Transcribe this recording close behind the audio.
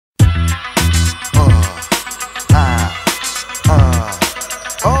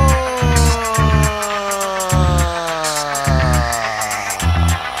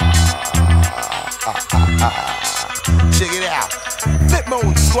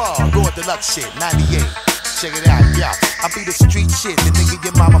raw deluxe shit, 98. Check it out, yeah. I be the street shit, the nigga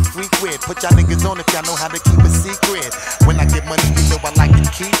your mama freak with. Put y'all niggas on if y'all know how to keep it secret. When I get money, you know I like to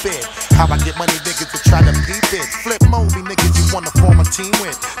keep it. How I get money, niggas to try to peep it. Flip movie niggas you wanna form a team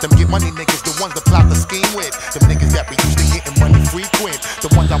with. Them get money niggas, the ones that plot the scheme with. Them niggas that be used to getting money frequent.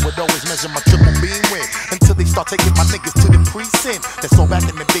 The ones I would always measure my triple beam with. Until they start taking my niggas to the precinct. That's all back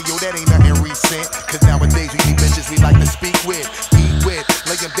in the day, yo, that ain't nothing recent. Cause nowadays we need bitches we like to speak with, eat with,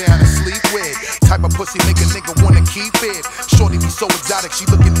 lay them down and sleep with. Type of pussy make a nigga wanna keep it. Shorty be so exotic, she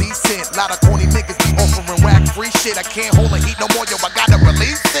looking decent. Lot of corny niggas be offering whack free shit. I can't hold a heat no more, yo, I gotta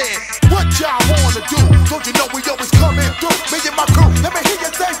release it. What y'all wanna do? Don't you know we always coming through? Me and my crew, let me hear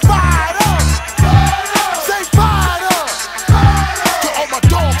you say fired up. Say fired up. To all my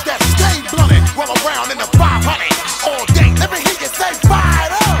dogs that stay blunted, roll around in the 500 all day. Let me hear you say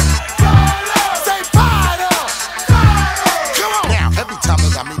fired up. Say fired up. Come on. Now, every time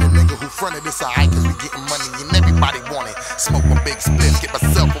that I meet a nigga who fronted this alright, cause we getting money and everybody want it. Smoke a big split, get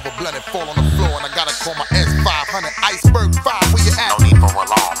myself over blunt and fall on the floor, and I gotta call my S500 Iceberg 5. Where you at? No need for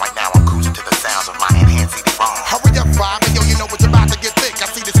alarm. Right now I'm cruising to the sounds of my enhanced CD-ROM. Hurry up, 5, and yo, you know it's about to get thick. I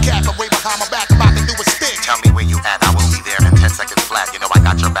see this cat way behind my back, about to do a stick. Tell me where you at, I will be there in 10 seconds flat. You know I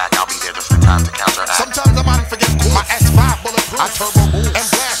got your back, I'll be there just in time to count your act. Sometimes I might forget my S5 bulletproof. I turbo move and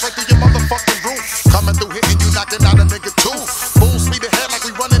blast right through your motherfucking roof. Coming through hitting you, knocking out a nigga tooth. Full speed ahead like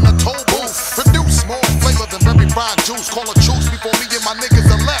we running a toll booth. Produce more flavor than very fine juice. Call a truce before me and my niggas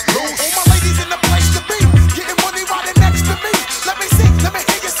are let loose. All my ladies in the place to be, getting money riding next to me. Let me see, let me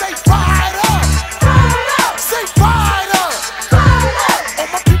hear you say fired up. Say fired up. All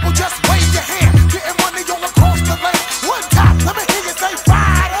my people just wave your hand, getting money all across the land. One time, let me hear you say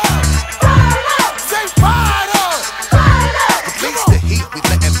fired up. Say fired up. Release the heat, we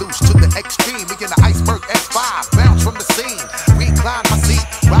letting loose to the extreme. We in the Iceberg S5, bounce from the scene. Recline my seat,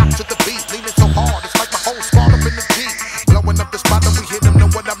 rock to the beat, leaning so hard, it's like my whole squad up in the Jeep. Blowing up the spot and we hit them, know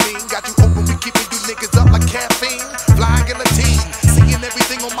what I mean. Got you open, we keeping you niggas up like caffeine. Flying guillotine, seeing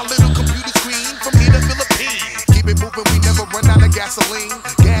everything on my little computer screen. From here to Philippines, keep it moving, we never run out of gasoline.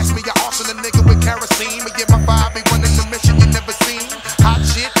 Gas me, I arson a nigga with kerosene. Me and my 5 be running the